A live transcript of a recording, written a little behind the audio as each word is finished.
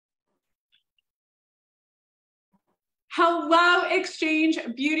Hello, Exchange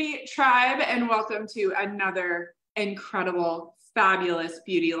Beauty Tribe, and welcome to another incredible, fabulous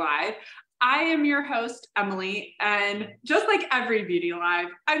Beauty Live. I am your host, Emily, and just like every Beauty Live,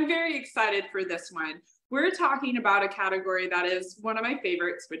 I'm very excited for this one. We're talking about a category that is one of my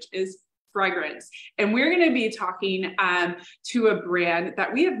favorites, which is fragrance. And we're going to be talking to a brand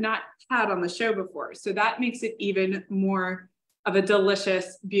that we have not had on the show before. So that makes it even more of a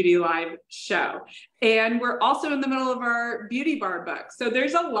delicious Beauty Live show. And we're also in the middle of our beauty bar book. So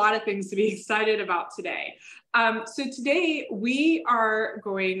there's a lot of things to be excited about today. So today we are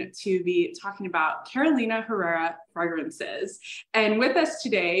going to be talking about Carolina Herrera fragrances. And with us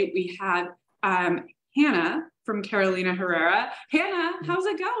today, we have Hannah from Carolina Herrera. Hannah, how's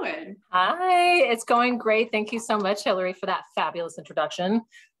it going? Hi, it's going great. Thank you so much, Hillary, for that fabulous introduction.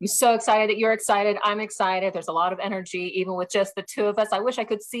 I'm so excited that you're excited. I'm excited. There's a lot of energy, even with just the two of us. I wish I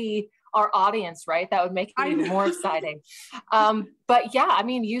could see our audience, right? That would make it even more exciting. But yeah, I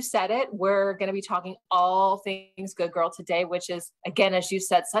mean, you said it. We're going to be talking all things Good Girl today, which is, again, as you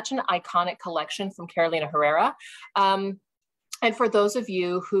said, such an iconic collection from Carolina Herrera. And for those of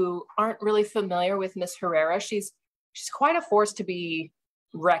you who aren't really familiar with Miss Herrera, she's quite a force to be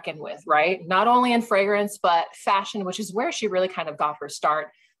reckoned with, right? Not only in fragrance, but fashion, which is where she really kind of got her start,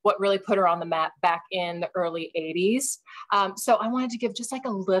 what really put her on the map back in the early 80s. So I wanted to give just like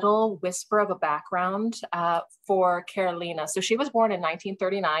a little whisper of a background for Carolina. So she was born in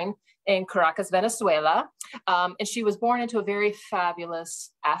 1939 in Caracas, Venezuela. And she was born into a very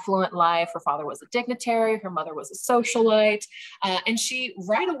fabulous, affluent life. Her father was a dignitary, her mother was a socialite. And she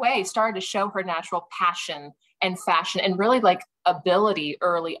right away started to show her natural passion and fashion and really like ability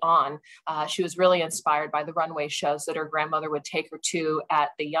early on. She was really inspired by the runway shows that her grandmother would take her to at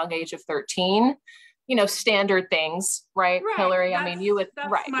the young age of 13. You know, standard things, right, Hillary? I mean, you would,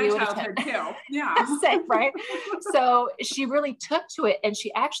 right. My childhood too. Yeah. Same, right? So she really took to it, and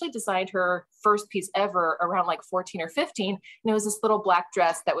she actually designed her first piece ever around like 14 or 15. And it was this little black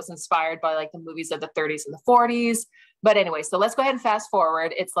dress that was inspired by like the movies of the 30s and the 40s. But anyway, so let's go ahead and fast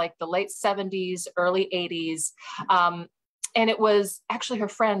forward. It's like the late 70s, early 80s. And it was actually her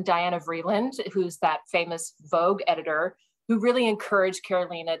friend, Diana Vreeland, who's that famous Vogue editor, who really encouraged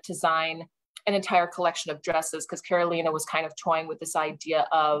Carolina to design an entire collection of dresses, because Carolina was kind of toying with this idea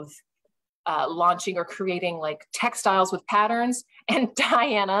of launching or creating like textiles with patterns. And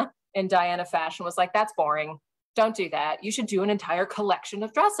Diana in Diana Fashion was like, that's boring. Don't do that. You should do an entire collection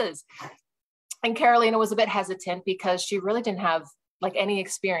of dresses. And Carolina was a bit hesitant because she really didn't have like any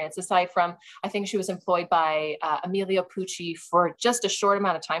experience aside from, I think she was employed by Emilio Pucci for just a short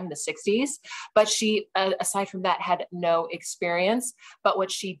amount of time in the 60s. But she, aside from that, had no experience. But what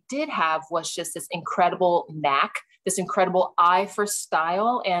she did have was just this incredible knack, this incredible eye for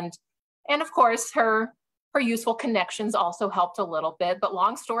style. And of course, her useful connections also helped a little bit. But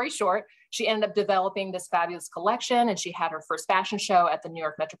long story short, she ended up developing this fabulous collection, and she had her first fashion show at the New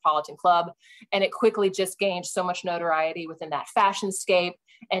York Metropolitan Club. And it quickly just gained so much notoriety within that fashion scape,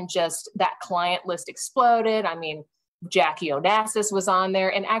 and just that client list exploded. I mean, Jackie Onassis was on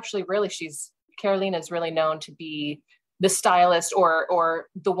there. And actually, really, Carolina is really known to be the stylist or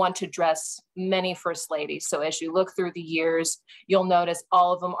the one to dress many first ladies. So as you look through the years, you'll notice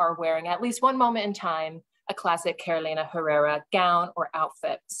all of them are wearing at least one moment in time a classic Carolina Herrera gown or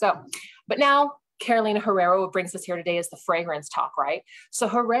outfit. So, but now Carolina Herrera, what brings us here today is the fragrance talk, right? So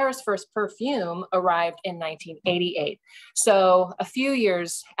Herrera's first perfume arrived in 1988. So a few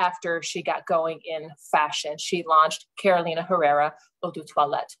years after she got going in fashion, she launched Carolina Herrera Eau de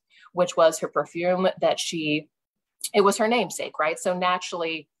Toilette, which was her perfume that it was her namesake, right? So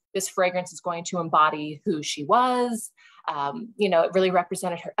naturally, this fragrance is going to embody who she was. It really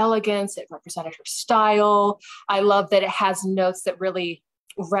represented her elegance. It represented her style. I love that it has notes that really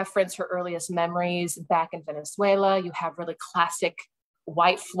reference her earliest memories back in Venezuela. You have really classic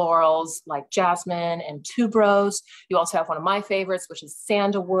white florals like jasmine and tuberose. You also have one of my favorites, which is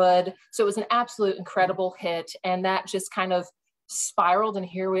sandalwood. So it was an absolute incredible hit. And that just kind of spiraled. And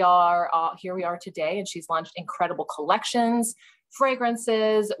here we are today. And she's launched incredible collections,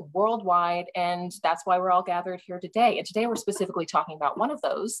 fragrances worldwide. And that's why we're all gathered here today. And today we're specifically talking about one of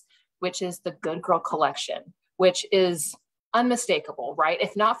those, which is the Good Girl collection, which is unmistakable, right?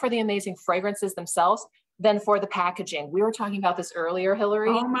 If not for the amazing fragrances themselves, then for the packaging. We were talking about this earlier,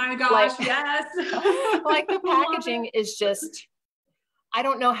 Hillary. Oh my gosh, yes. Like the packaging is just, I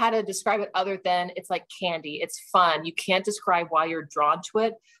don't know how to describe it other than it's like candy. It's fun. You can't describe why you're drawn to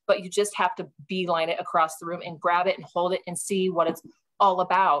it, but you just have to beeline it across the room and grab it and hold it and see what it's all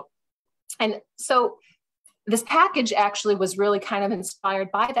about. And so this package actually was really kind of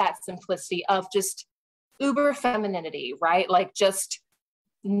inspired by that simplicity of just uber femininity, right? Like just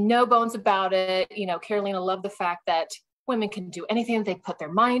no bones about it. You know, Carolina loved the fact that women can do anything that they put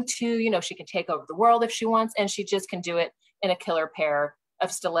their mind to. You know, she can take over the world if she wants, and she just can do it in a killer pair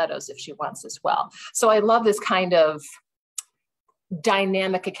of stilettos if she wants as well. So I love this kind of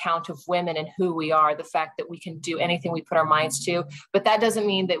dynamic account of women and who we are, the fact that we can do anything we put our minds to, but that doesn't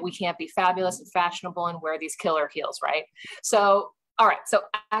mean that we can't be fabulous and fashionable and wear these killer heels, right? So, all right. So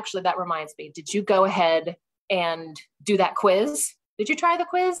actually that reminds me, did you go ahead and do that quiz? Did you try the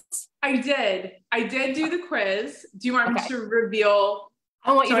quiz? I did do the quiz. Do you want me to reveal?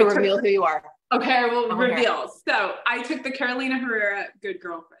 I want you to reveal who you are. Okay, I will reveal. So I took the Carolina Herrera Good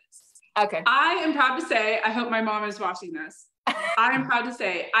Girl quiz. Okay. I am proud to say, I hope my mom is watching this. I am proud to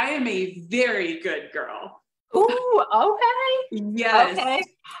say I am a very good girl. Ooh, okay. Yes. Okay.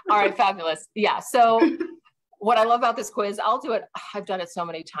 All right, fabulous. Yeah. So what I love about this quiz, I'll do it. I've done it so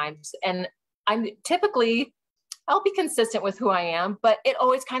many times, and I'll be consistent with who I am, but it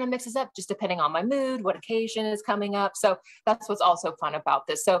always kind of mixes up just depending on my mood, what occasion is coming up. So that's what's also fun about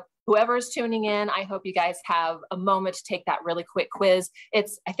this. So whoever is tuning in, I hope you guys have a moment to take that really quick quiz.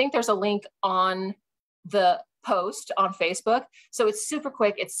 I think there's a link on the post on Facebook. So it's super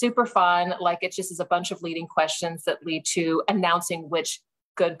quick. It's super fun. Like it just is a bunch of leading questions that lead to announcing which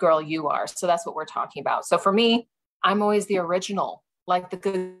good girl you are. So that's what we're talking about. So for me, I'm always the original, like the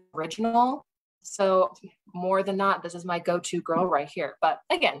good original. So more than not, this is my go-to girl right here. But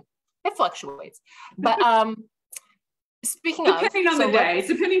again, it fluctuates. But speaking of, depending on the day,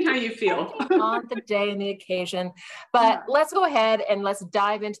 depending how you feel. On the day and the occasion. But let's go ahead and let's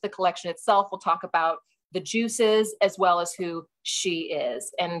dive into the collection itself. We'll talk about the juices as well as who she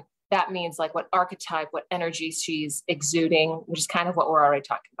is. And that means like what archetype, what energy she's exuding, which is kind of what we're already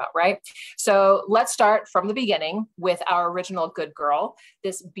talking about, right? So let's start from the beginning with our original good girl,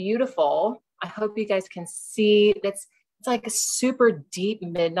 this beautiful, I hope you guys can see, it's like a super deep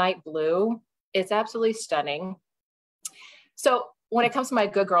midnight blue. It's absolutely stunning. So when it comes to my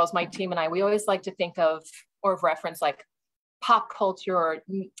good girls, my team and I, we always like to think of or reference like pop culture or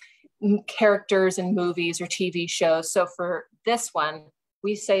characters in movies or TV shows. So for this one,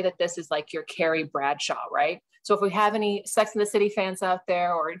 we say that this is like your Carrie Bradshaw, right? So if we have any Sex and the City fans out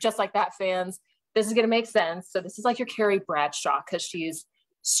there or Just Like That fans, this is going to make sense. So this is like your Carrie Bradshaw because she's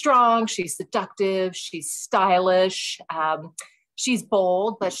strong, she's seductive, she's stylish, she's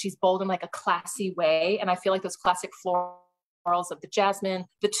bold, but she's bold in like a classy way. And I feel like those classic florals of the jasmine,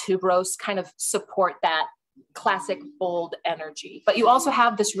 the tuberose kind of support that classic bold energy. But you also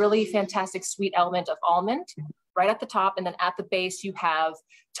have this really fantastic sweet element of almond right at the top. And then at the base, you have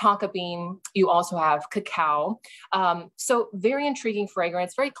tonka bean. You also have cacao. So very intriguing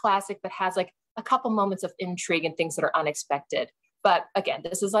fragrance, very classic, but has like a couple moments of intrigue and things that are unexpected. But again,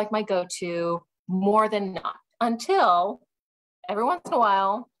 this is like my go-to more than not until every once in a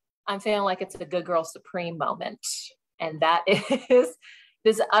while, I'm feeling like it's a good girl supreme moment. And that is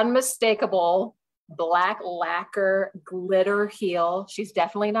this unmistakable black lacquer glitter heel. She's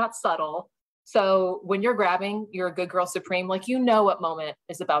definitely not subtle. So when you're grabbing, you're a good girl supreme, like you know what moment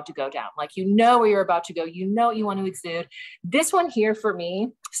is about to go down. Like you know where you're about to go. You know what you want to exude. This one here for me,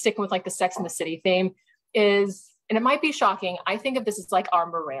 sticking with like the Sex and the City theme is, and it might be shocking, I think of this as like our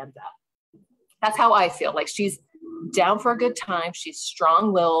Miranda. That's how I feel. Like she's down for a good time. She's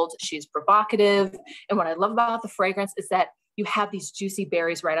strong-willed. She's provocative. And what I love about the fragrance is that you have these juicy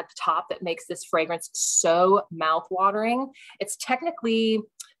berries right at the top that makes this fragrance so mouth-watering. It's technically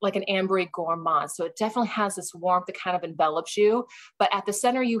like an ambery gourmand. So it definitely has this warmth that kind of envelops you. But at the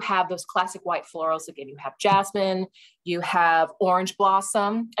center, you have those classic white florals. Again, you have jasmine, you have orange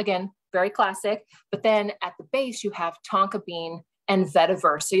blossom. Again, very classic. But then at the base, you have tonka bean and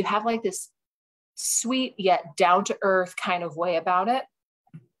vetiver. So you have like this sweet yet down-to-earth kind of way about it.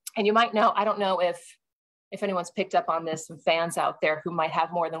 And you might know, I don't know if anyone's picked up on this, some fans out there who might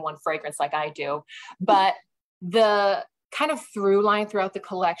have more than one fragrance like I do, but the kind of through line throughout the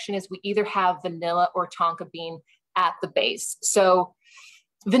collection is we either have vanilla or tonka bean at the base. So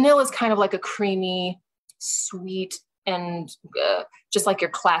vanilla is kind of like a creamy, sweet, and just like your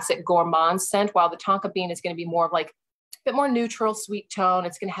classic gourmand scent, while the tonka bean is going to be more of like a bit more neutral, sweet tone.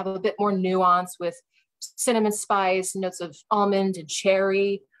 It's going to have a bit more nuance with cinnamon spice, notes of almond and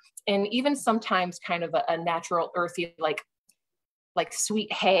cherry, and even sometimes kind of a natural earthy, like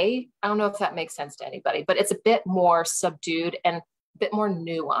sweet hay. I don't know if that makes sense to anybody, but it's a bit more subdued and a bit more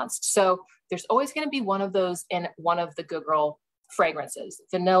nuanced. So there's always going to be one of those in one of the Good Girl fragrances,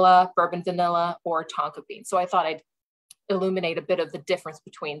 vanilla, bourbon vanilla, or tonka bean. So I thought I'd illuminate a bit of the difference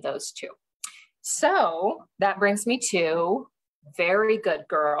between those two. So that brings me to very good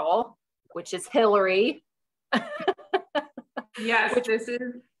girl, which is Hillary. Yes, this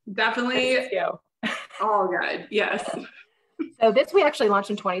is definitely all good. Yes. So this we actually launched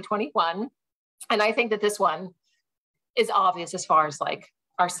in 2021. And I think that this one is obvious as far as like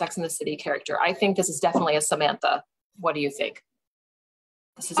our Sex and the City character. I think this is definitely a Samantha. What do you think?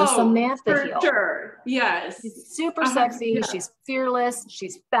 This is a Samantha for heel. Sure. Yes. She's super sexy. Yeah. She's fearless.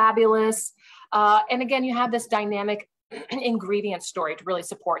 She's fabulous. And again, you have this dynamic ingredient story to really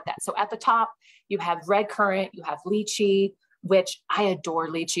support that. So at the top, you have red currant, you have lychee, which I adore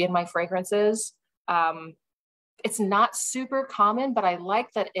lychee in my fragrances. It's not super common, but I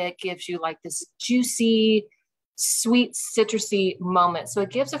like that it gives you like this juicy, sweet, citrusy moment. So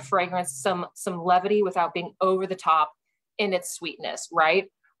it gives a fragrance some levity without being over the top in its sweetness, right?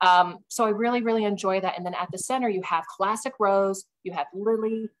 So I really, really enjoy that. And then at the center, you have classic rose, you have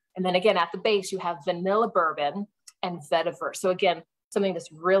lily, and then again, at the base, you have vanilla bourbon and vetiver. So again, something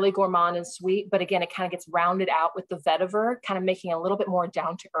that's really gourmand and sweet, but again, it kind of gets rounded out with the vetiver, kind of making it a little bit more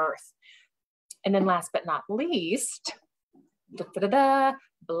down to earth. And then last but not least,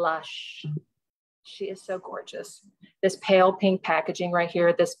 blush. She is so gorgeous. This pale pink packaging right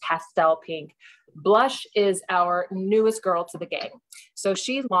here, this pastel pink. Blush is our newest girl to the gang. So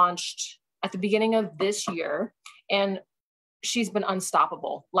she launched at the beginning of this year, and she's been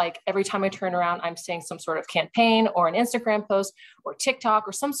unstoppable. Like every time I turn around, I'm seeing some sort of campaign or an Instagram post or TikTok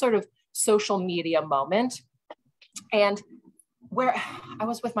or some sort of social media moment. And where I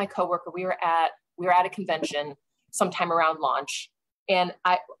was with my coworker, we were at a convention sometime around launch, and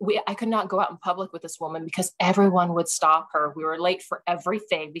I could not go out in public with this woman because everyone would stop her. We were late for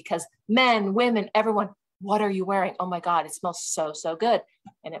everything because men, women, everyone, what are you wearing? Oh my God, it smells so, so good.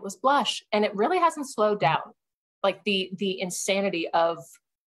 And it was blush, and it really hasn't slowed down. Like the insanity of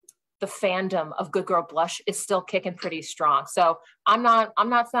the fandom of Good Girl Blush is still kicking pretty strong. So I'm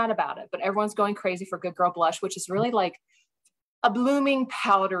not sad about it, but everyone's going crazy for Good Girl Blush, which is really like a blooming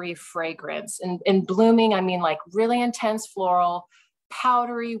powdery fragrance. And blooming, I mean like really intense floral,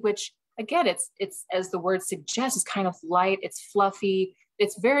 powdery, which again, it's as the word suggests, it's kind of light, it's fluffy,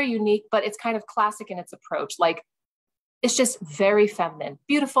 it's very unique, but it's kind of classic in its approach. Like it's just very feminine,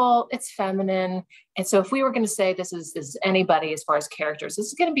 beautiful, it's feminine. And so if we were going to say this is anybody as far as characters, this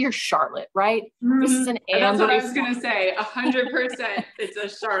is going to be your Charlotte, right? Mm-hmm. This is an amber. That's what I was going to say. 100% it's a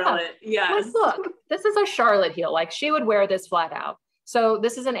Charlotte. Yes. Like, look, this is a Charlotte heel. Like she would wear this flat out. So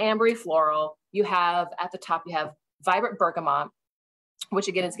this is an ambery floral. You have at the top, you have vibrant bergamot, which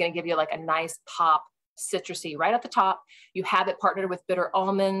again is going to give you like a nice pop citrusy right at the top. You have it partnered with bitter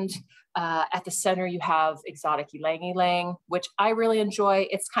almond. At the center, you have exotic ylang ylang, which I really enjoy.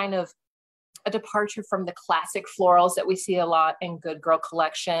 It's kind of a departure from the classic florals that we see a lot in Good Girl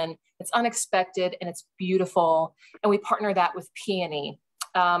collection. It's unexpected and it's beautiful. And we partner that with peony,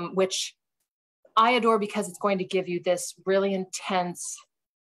 which I adore because it's going to give you this really intense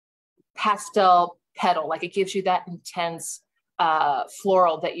pastel petal. Like it gives you that intense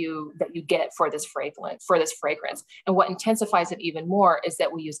floral that you get for this fragrance. And what intensifies it even more is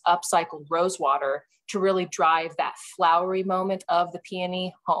that we use upcycled rose water to really drive that flowery moment of the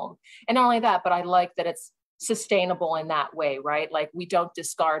peony home. And not only that, but I like that it's sustainable in that way, right? Like we don't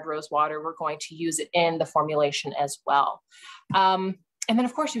discard rose water. We're going to use it in the formulation as well. And then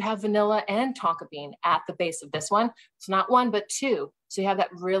of course you have vanilla and tonka bean at the base of this one. It's not one, but two. So you have that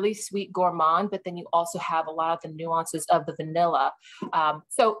really sweet gourmand, but then you also have a lot of the nuances of the vanilla.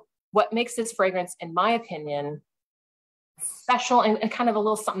 So what makes this fragrance, in my opinion, special and kind of a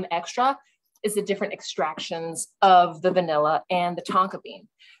little something extra is the different extractions of the vanilla and the tonka bean.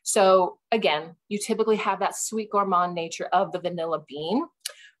 So again, you typically have that sweet gourmand nature of the vanilla bean,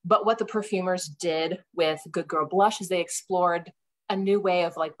 but what the perfumers did with Good Girl Blush is they explored a new way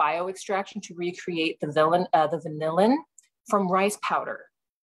of like bio extraction to recreate the vanillin from rice powder.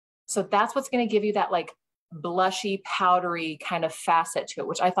 So that's what's going to give you that like blushy, powdery kind of facet to it,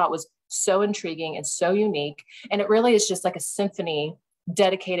 which I thought was so intriguing and so unique. And it really is just like a symphony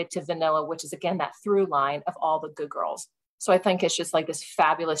dedicated to vanilla, which is again, that through line of all the Good Girls. So I think it's just like this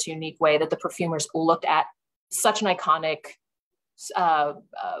fabulous, unique way that the perfumers looked at such an iconic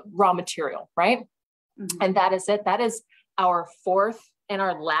raw material, right? Mm-hmm. And that is it. That is our fourth and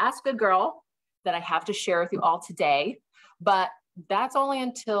our last Good Girl that I have to share with you all today. But that's only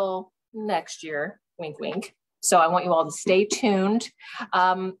until next year, wink, wink. So I want you all to stay tuned.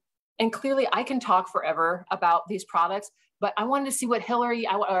 And clearly I can talk forever about these products, but I wanted to see what Hillary,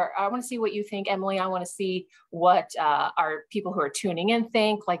 I want to see what you think, Emily. I want to see what our people who are tuning in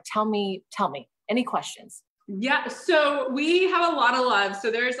think. Like, tell me, any questions? Yeah, so we have a lot of love.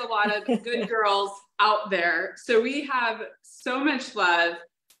 So there's a lot of good girls out there. So we have so much love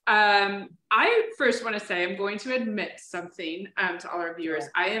I first want to say, I'm going to admit something to all our viewers.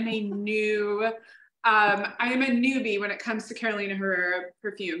 I am a newbie when it comes to Carolina Herrera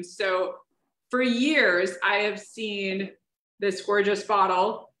perfumes. So for years, I have seen this gorgeous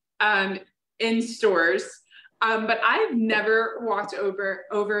bottle in stores, but I've never walked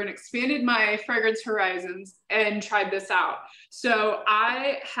over and expanded my fragrance horizons and tried this out. So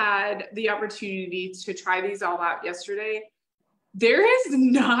I had the opportunity to try these all out yesterday. There is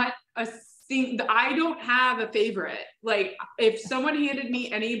not a thing, I don't have a favorite. Like if someone handed me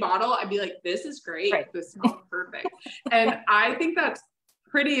any bottle, I'd be like, this is great. Right. This smells perfect. And I think that's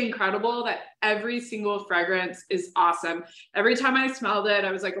pretty incredible that every single fragrance is awesome. Every time I smelled it,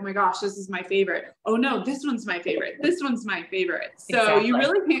 I was like, oh my gosh, this is my favorite. Oh no, this one's my favorite. This one's my favorite. So exactly. You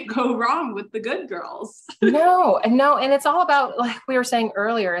really can't go wrong with the Good Girls. No. And it's all about, like we were saying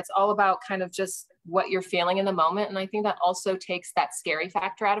earlier, it's all about kind of just what you're feeling in the moment. And I think that also takes that scary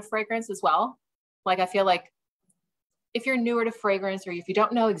factor out of fragrance as well. Like, I feel like if you're newer to fragrance or if you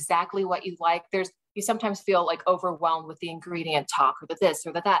don't know exactly what you like, you sometimes feel like overwhelmed with the ingredient talk or the this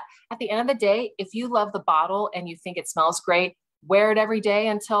or the that. At the end of the day, if you love the bottle and you think it smells great, wear it every day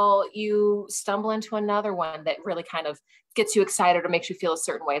until you stumble into another one that really kind of gets you excited or makes you feel a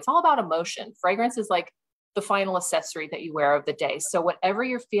certain way. It's all about emotion. Fragrance is like the final accessory that you wear of the day. So whatever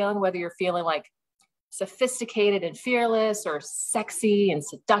you're feeling, whether you're feeling like sophisticated and fearless or sexy and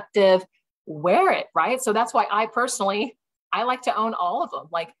seductive, wear it, right? So that's why I like to own all of them.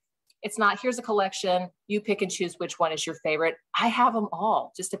 Like, it's not, here's a collection, you pick and choose which one is your favorite. I have them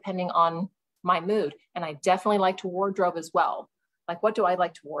all, just depending on my mood. And I definitely like to wardrobe as well. Like, what do I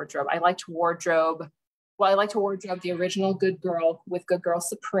like to wardrobe? I like to wardrobe the original Good Girl with Good Girl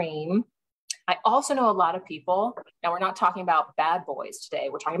Supreme. I also know a lot of people, now we're not talking about bad boys today,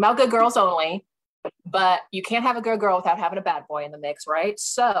 we're talking about good girls only, but you can't have a good girl without having a bad boy in the mix, right?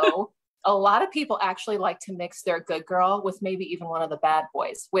 So a lot of people actually like to mix their good girl with maybe even one of the bad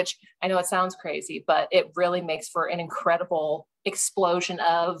boys, which I know it sounds crazy, but it really makes for an incredible explosion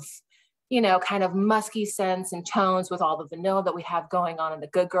of, kind of musky scents and tones with all the vanilla that we have going on in the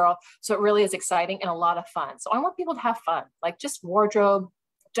Good Girl. So it really is exciting and a lot of fun. So I want people to have fun, like just wardrobe,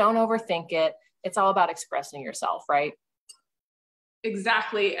 don't overthink it. It's all about expressing yourself, right?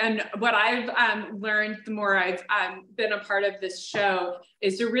 Exactly. And what I've learned the more I've been a part of this show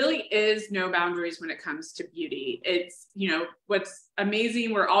is there really is no boundaries when it comes to beauty. It's, what's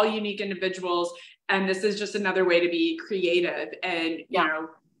amazing. We're all unique individuals. And this is just another way to be creative. And,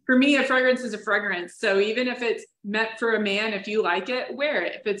 for me, a fragrance is a fragrance. So even if it's meant for a man, if you like it, wear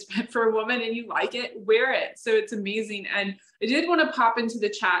it. If it's meant for a woman and you like it, wear it. So it's amazing. And I did want to pop into the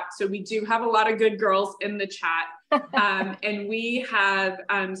chat. So we do have a lot of good girls in the chat. And we have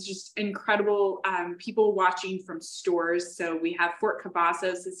just incredible people watching from stores. So we have Fort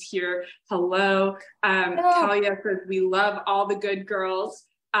Cavazos is here. Hello. Talia says, we love all the good girls.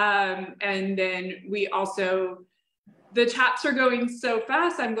 And then we also, the chats are going so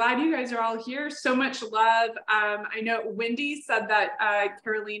fast. I'm glad you guys are all here. So much love. I know Wendy said that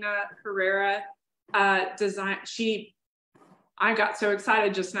Carolina Herrera designed, I got so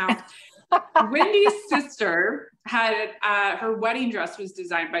excited just now. Wendy's sister had her wedding dress was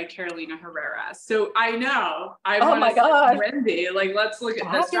designed by Carolina Herrera. So I know I want to see Wendy. Like, let's look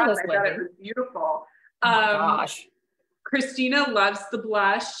at this dress. I thought it was beautiful. Oh my gosh. Christina loves the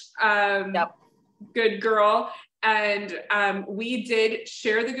blush. Good girl. And we did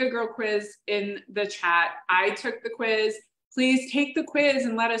share the Good Girl quiz in the chat. I took the quiz. Please take the quiz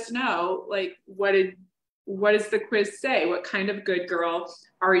and let us know, like, what does the quiz say? What kind of good girl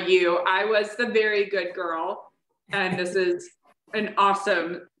are you? I was the very good girl, and this is an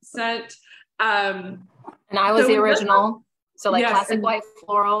awesome scent. And I was the original. So like classic white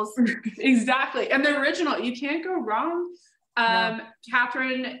florals. Exactly. And the original, you can't go wrong. No.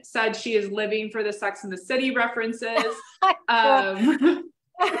 Catherine said she is living for the Sex and the City references. Which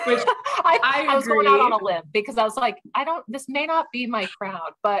I was going out on a limb because I was like, this may not be my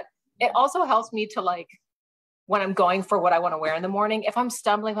crowd, but it also helps me to, like, when I'm going for what I want to wear in the morning, if I'm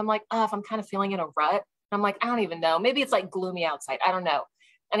stumbling, I'm like, if I'm kind of feeling in a rut, I'm like, I don't even know. Maybe it's like gloomy outside. I don't know.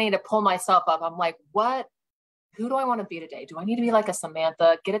 I need to pull myself up. I'm like, who do I want to be today? Do I need to be like a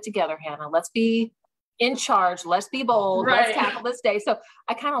Samantha? Get it together, Hannah. Let's be in charge. Let's be bold. Right. Let's tackle this day. So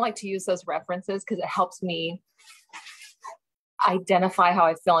I kind of like to use those references because it helps me identify how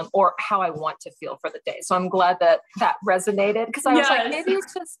I feel or how I want to feel for the day. So I'm glad that resonated because I was like, maybe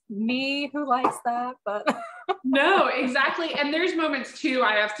it's just me who likes that, but no, exactly. And there's moments too,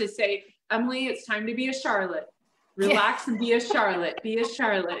 I have to say, Emily, it's time to be a Charlotte. Relax and be a Charlotte. Be a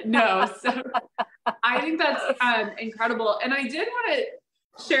Charlotte. No. So I think that's incredible. And I did want to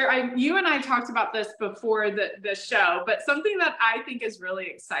share, you and I talked about this before the show, but something that I think is really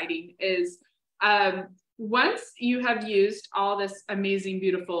exciting is once you have used all this amazing,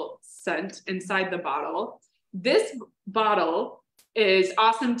 beautiful scent inside the bottle, this bottle is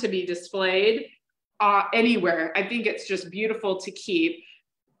awesome to be displayed anywhere. I think it's just beautiful to keep.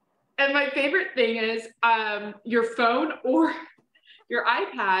 And my favorite thing is your phone or your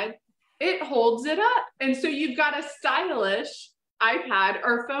iPad, it holds it up. And so you've got a stylish iPad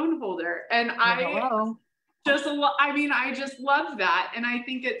or phone holder. And I just love that. And I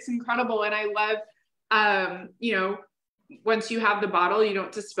think it's incredible. And I love, you know, once you have the bottle, you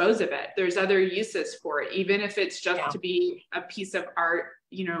don't dispose of it. There's other uses for it, even if it's just to be a piece of art,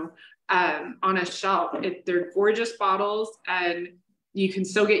 you know, on a shelf. They're gorgeous bottles and you can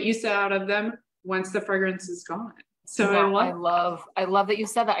still get use out of them once the fragrance is gone. So I love that you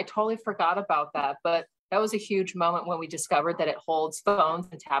said that. I totally forgot about that, but that was a huge moment when we discovered that it holds phones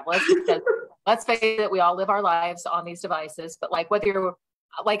and tablets, because let's face it, we all live our lives on these devices, but like whether you're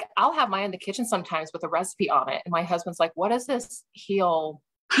like, I'll have mine in the kitchen sometimes with a recipe on it. And my husband's like, what is this heel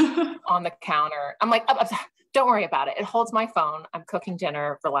on the counter? I'm like, don't worry about it. It holds my phone. I'm cooking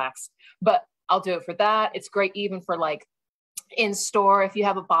dinner, relax, but I'll do it for that. It's great even for like in store, if you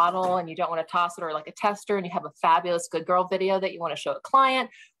have a bottle and you don't want to toss it, or like a tester and you have a fabulous Good Girl video that you want to show a client,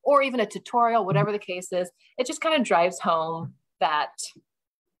 or even a tutorial, whatever the case is, it just kind of drives home that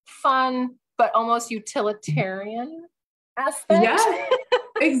fun, but almost utilitarian aspect. Yeah,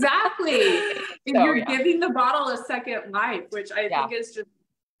 exactly. And you're giving the bottle a second life, which I think is just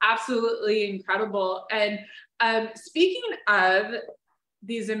absolutely incredible. And speaking of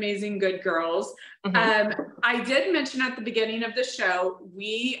these amazing good girls, I did mention at the beginning of the show,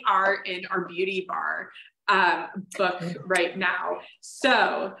 we are in our beauty bar book right now.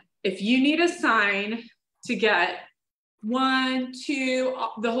 So if you need a sign to get 1, 2,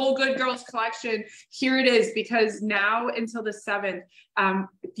 the whole Good Girls collection, here it is, because now until the 7th,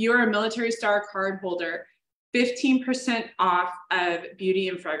 if you're a Military Star card holder, 15% off of beauty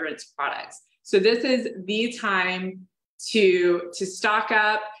and fragrance products. So this is the time to stock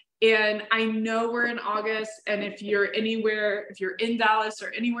up. And I know we're in August, and if you're anywhere, if you're in Dallas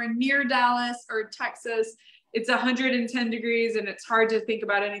or anywhere near Dallas or Texas, it's 110 degrees and it's hard to think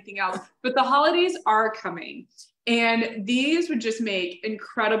about anything else, but the holidays are coming. And these would just make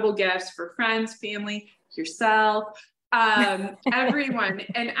incredible gifts for friends, family, yourself, everyone,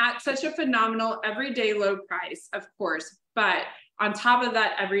 and at such a phenomenal everyday low price, of course. But on top of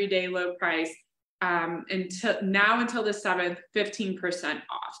that everyday low price, until the 7th, 15%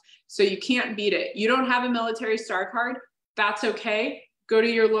 off. So you can't beat it. You don't have a Military Star card, that's okay. Go to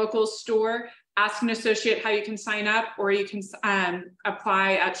your local store, ask an associate how you can sign up, or you can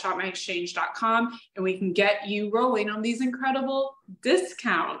apply at shopmyexchange.com, and we can get you rolling on these incredible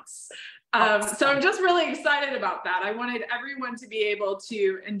discounts. So I'm just really excited about that. I wanted everyone to be able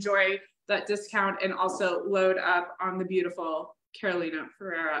to enjoy that discount and also load up on the beautiful Carolina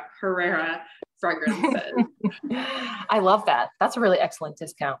Herrera fragrances. I love that. That's a really excellent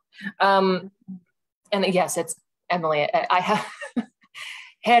discount. And yes, it's Emily. I have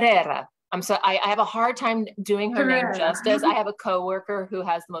Herrera. I have a hard time doing her name justice. I have a coworker who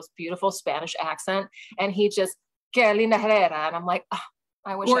has the most beautiful Spanish accent, and he just Carolina Herrera, and I'm like, oh,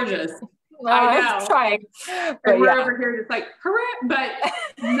 I wish. Gorgeous. I know. I'm trying. But we're over here just like Herrera, but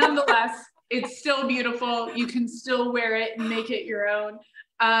nonetheless, it's still beautiful. You can still wear it and make it your own.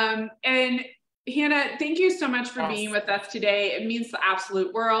 And Hannah, thank you so much for being with us today. It means the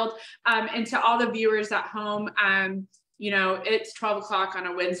absolute world. And to all the viewers at home, you know, it's 12 o'clock on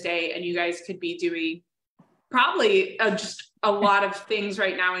a Wednesday and you guys could be doing probably just a lot of things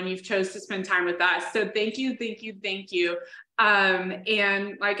right now, and you've chose to spend time with us. So thank you, thank you, thank you.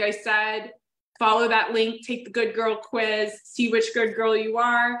 And like I said, follow that link, take the Good Girl quiz, see which good girl you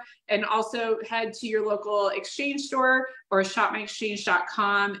are, and also head to your local exchange store or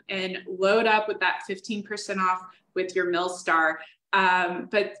shopmyexchange.com and load up with that 15% off with your Milstar.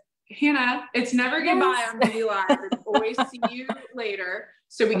 But Hannah, it's never goodbye on Beauty Live. It's always see you later.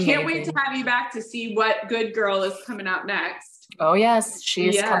 So we can't wait to have you back to see what good girl is coming out next. Oh yes,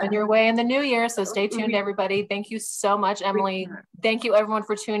 she's coming your way in the new year. So stay tuned, everybody. Thank you so much, Emily. Thank you everyone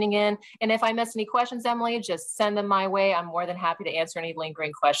for tuning in. And if I missed any questions, Emily, just send them my way. I'm more than happy to answer any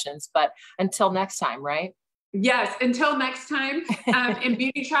lingering questions. But until next time, right? Yes, until next time. In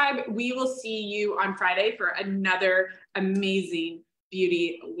Beauty Tribe, we will see you on Friday for another amazing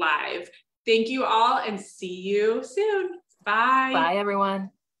Beauty Live. Thank you all and see you soon. Bye. Bye, everyone.